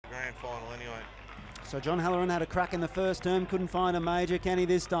final anyway. So John Halloran had a crack in the first term, couldn't find a major. Can he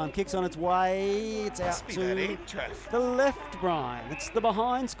this time? Kicks on its way. It's out to the left, Brian. It's the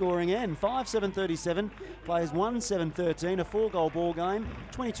behind scoring end. 5-7-37. Plays 1-7-13. A 4-goal ball game.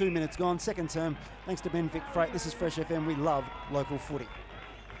 22 minutes gone. Second term. Thanks to Ben Vic Freight. This is Fresh FM. We love local footy.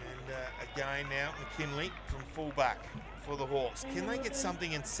 And again now, McKinley from fullback for the Hawks. Can they get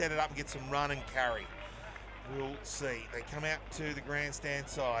something and set it up and get some run and carry? We'll see. They come out to the grandstand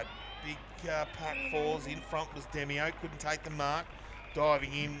side. Big pack falls. In front was Demio. Couldn't take the mark.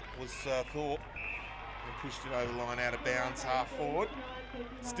 Diving in was Thorpe. And pushed it over the line out of bounds, half forward.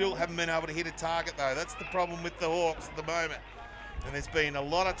 Still haven't been able to hit a target though. That's the problem with the Hawks at the moment. And there's been a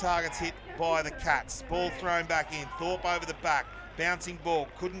lot of targets hit by the Cats. Ball thrown back in. Thorpe over the back. Bouncing ball.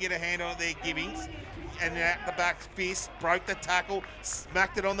 Couldn't get a hand on their Gibbings. And at the back, fist. Broke the tackle.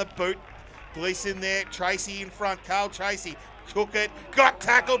 Smacked it on the boot. Gleason there. Tracy in front. Carl Tracy. Took it, got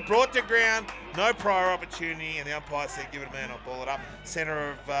tackled, brought to ground, no prior opportunity, and the umpire said, give it a man, I'll ball it up.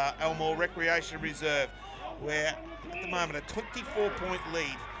 Centre of Elmore Recreation Reserve, where at the moment a 24-point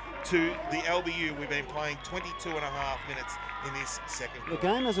lead to the LBU. We've been playing 22 and a half minutes in this second quarter.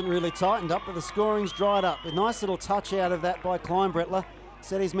 The game hasn't really tightened up, but the scoring's dried up. A nice little touch out of that by Kleinbrettler.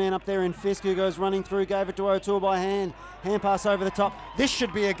 Set his man up there in Fisk, who goes running through, gave it to O'Toole by hand. Hand pass over the top. This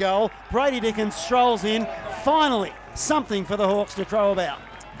should be a goal. Brady Dickens strolls in. Finally, something for the Hawks to crow about.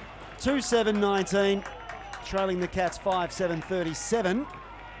 2-7-19, trailing the Cats 5-7-37.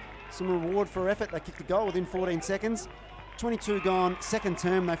 Some reward for effort. They kicked a goal within 14 seconds. 22 gone, second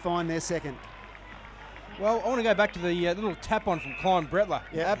term, they find their second. Well, I want to go back to the little tap on from Kleinbrettler.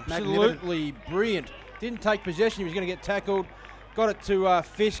 Yeah, absolutely brilliant. Didn't take possession, he was going to get tackled. Got it to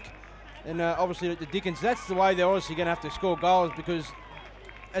Fisk and obviously to Dickens. That's the way they're obviously going to have to score goals because,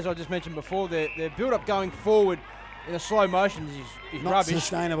 as I just mentioned before, their build-up going forward in a slow motion is not rubbish.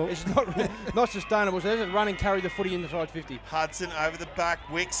 Sustainable. It's not sustainable. So there's a run and carry the footy inside 50. Hudson over the back,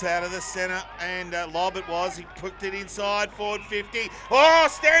 Wicks out of the centre, and Lobb it was. He put it inside, forward 50. Oh,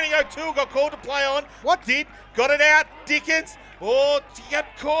 Standing O'Toole got called to play on. What? Got it out, Dickens. Oh, he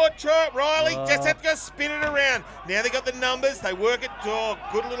got caught, Riley. Just had to go spin it around. Now they got the numbers. They work it. Oh,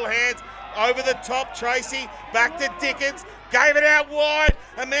 good little hands. Over the top, Tracy. Back to Dickens. Gave it out wide.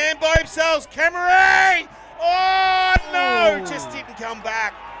 A man by himself. Cameron. Oh, no. Just didn't come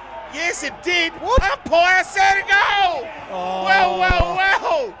back. Yes, it did. What? Umpire said a goal. Oh.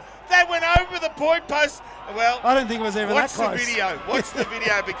 Well. That went over the point post. Well, I don't think it was ever that close. Watch the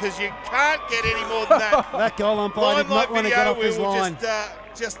video because you can't get any more than that. That goal umpire did not want to get off his line.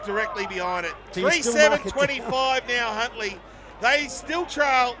 Just directly behind it. 3-7-25 now, Huntley. They still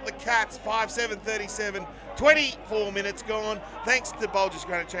trail the Cats 5-7-37. 24 minutes gone. Thanks to Bulger's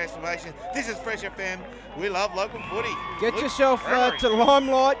Granite Transformation. This is Fresh FM. We love local footy. Get yourself to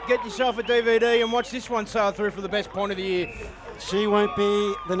Limelight, get yourself a DVD and watch this one sail through for the best point of the year. She won't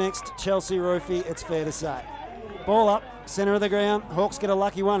be the next Chelsea Roofie, it's fair to say. Ball up, centre of the ground. Hawks get a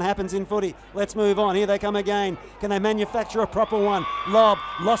lucky one, happens in footy. Let's move on. Here they come again. Can they manufacture a proper one? Lob,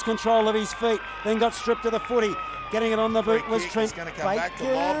 lost control of his feet, then got stripped to the footy. Getting it on the boot was Trent Bacon.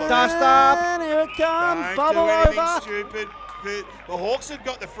 Dust up. And here it comes. Don't Bubble do anything over. Stupid. The Hawks have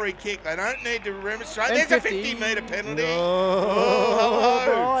got the free kick. They don't need to remonstrate. There's a 50-metre penalty. Oh,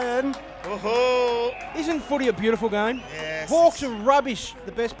 Brian. Oh. Isn't footy a beautiful game? Yes. Hawks are rubbish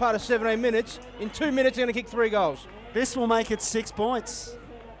the best part of 17 minutes. In 2 minutes, they're going to kick 3 goals. This will make it 6 points.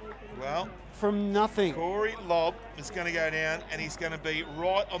 Well, from nothing. Corey Lobb is going to go down, and he's going to be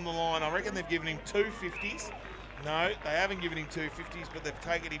right on the line. I reckon they've given him 2 50s. No, they haven't given him 2 50s, but they've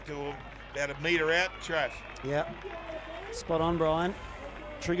taken him to about a metre out, Trav. Yep. Spot on, Brian.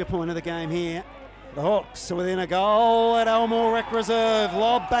 Trigger point of the game here. The Hawks are within a goal at Elmore Rec Reserve.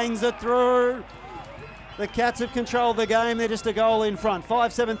 Lobb bangs it through. The Cats have controlled the game. They're just a goal in front.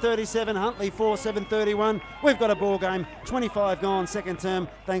 5-7-37, Huntley 4-7-31. We've got a ball game. 25 gone, second term,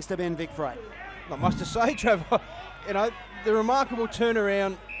 thanks to Ben Vic Freight. I must have say, Trevor, the remarkable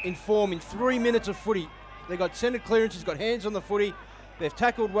turnaround in form in 3 minutes of footy. They got centre clearances, got hands on the footy. They've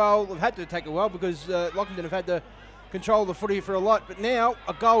tackled well. They've had to tackle well because Lockington have had to control the footy for a lot. But now,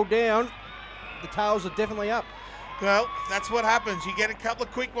 a goal down, the tails are definitely up. Well, that's what happens. You get a couple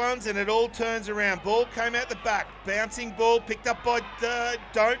of quick ones and it all turns around. Ball came out the back. Bouncing ball picked up by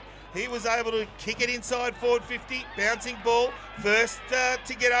Don't. He was able to kick it inside forward 50. Bouncing ball. First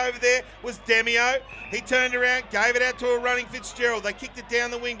to get over there was Demio. He turned around, gave it out to a running Fitzgerald. They kicked it down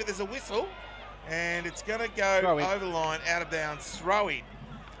the wing, but there's a whistle. And it's going to go over the line, out of bounds, throwing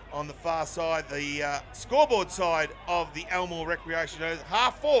on the far side, the scoreboard side of the Elmore Recreation.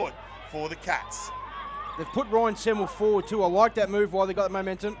 Half forward for the Cats. They've put Ryan Semmel forward too. I like that move while they got the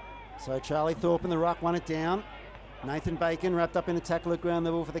momentum. So Charlie Thorpe in the ruck won it down. Nathan Bacon wrapped up in a tackle at ground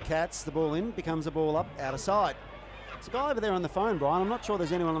level for the Cats. The ball in, becomes a ball up, out of side. There's a guy over there on the phone, Brian. I'm not sure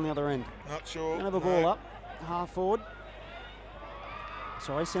there's anyone on the other end. Not sure. Another ball up, half forward.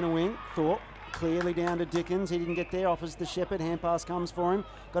 Sorry, centre wing. Thorpe clearly down to Dickens. He didn't get there. Offers to Shepherd. Hand pass comes for him.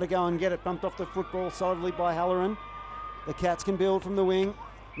 Got to go and get it. Bumped off the football solidly by Halloran. The Cats can build from the wing.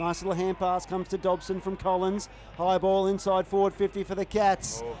 Nice little hand pass comes to Dobson from Collins. High ball inside forward 50 for the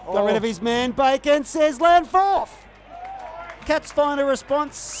Cats. Got rid of his man. Bacon says land forth. Cats find a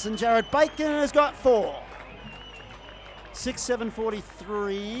response, and Jared Bacon has got 4.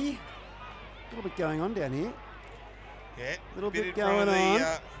 6-7-43. A little bit going on down here. Yeah, a little bit in going front of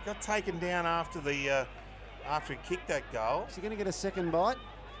on. Got taken down after he kicked that goal. Is he going to get a second bite?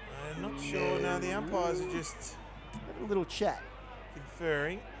 I'm not sure. No, the umpires are just a little chat.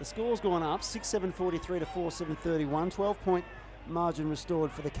 Conferring. The score's gone up, 6-7-43 to 4-7-31. 12-point margin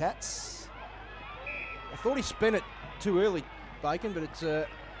restored for the Cats. I thought he spent it too early, Bacon, but it's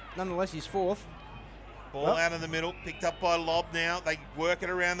nonetheless his 4th. Ball out in the middle, picked up by Lobb now. They work it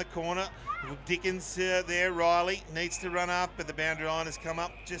around the corner. Dickens there, Riley needs to run up, but the boundary line has come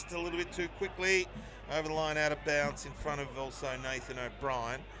up just a little bit too quickly. Over the line, out of bounds in front of also Nathan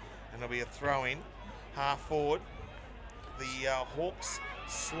O'Brien. And it'll be a throw-in, half forward. The Hawks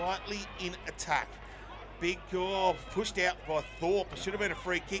slightly in attack. Big goal pushed out by Thorpe. It should have been a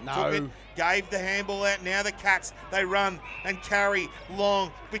free kick. No. Took it, gave the handball out. Now the Cats, they run and carry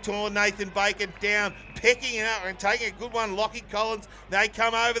long between Nathan Bacon down, pecking it out and taking a good one. Lockie Collins, they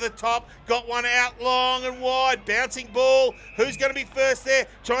come over the top, got one out long and wide. Bouncing ball. Who's going to be first there?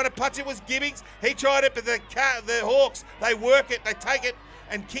 Trying to punch it was Gibbings. He tried it, but the Hawks, they work it, they take it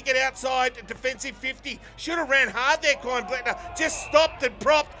and kick it outside, defensive 50. Should have ran hard there, Kyle Blettner. Just stopped and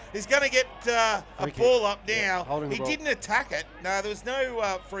propped. He's going to get a ball up now. Yeah, he didn't attack it. No, there was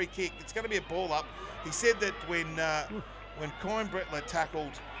no free kick. It's going to be a ball up. He said that when Kyle Blettner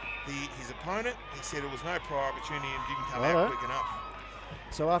tackled his opponent, he said it was no prior opportunity and didn't come out quick enough.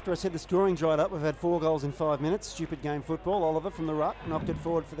 So after I said the scoring dried up, we've had 4 goals in 5 minutes. Stupid game football. Oliver from the ruck knocked it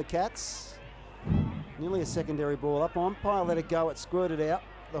forward for the Cats. Nearly a secondary ball up. Umpire let it go. It squirted out.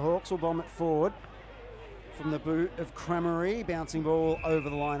 The Hawks will bomb it forward from the boot of Cramery. Bouncing ball over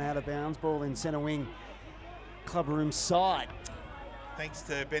the line, out of bounds. Ball in centre wing, club room side. Thanks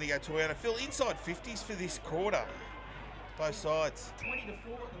to Bendigo Toyota. Phil, inside 50s for this quarter. Both sides. 20-4 at the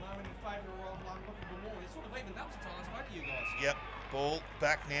moment in favour of Bamawm. It's sort of evened up since I last spoke to you guys. Yep. Ball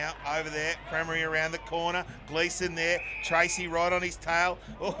back now, over there, Cramery around the corner, Gleeson there, Tracy right on his tail.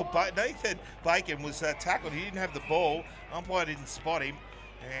 Oh, but Nathan Bacon was tackled. He didn't have the ball. Umpire didn't spot him,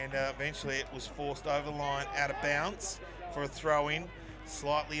 and eventually it was forced over the line, out of bounds for a throw-in.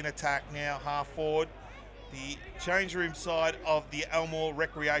 Slightly in attack now, half forward. The change room side of the Elmore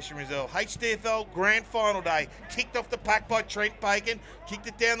Recreation Reserve. HDFL Grand Final Day. Kicked off the pack by Trent Bacon. Kicked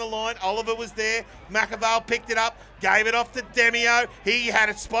it down the line. Oliver was there. McAvale picked it up. Gave it off to Demio. He had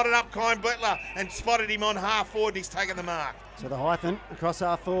it spotted up, Kyle Blettner, and spotted him on half forward. He's taken the mark. So the hyphen across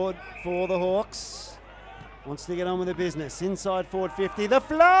half forward for the Hawks. Wants to get on with the business. Inside forward 50. The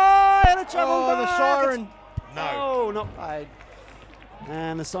fly and a travel the siren. No. Oh, not paid.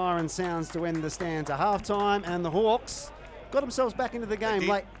 And the siren sounds to end the stanza. Half-time, and the Hawks got themselves back into the game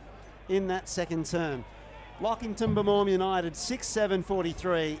late in that second term. Lockington Bamawm United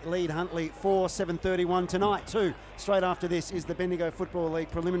 6-7-43, lead Huntley 4-7-31 tonight too. Straight after this is the Bendigo Football League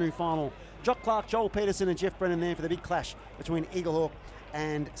preliminary final. Jock Clark, Joel Peterson and Jeff Brennan there for the big clash between Eaglehawk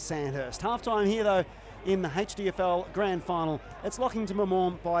and Sandhurst. Half-time here though in the HDFL Grand Final. It's Lockington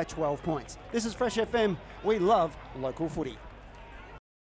Bamawm by 12 points. This is Fresh FM. We love local footy.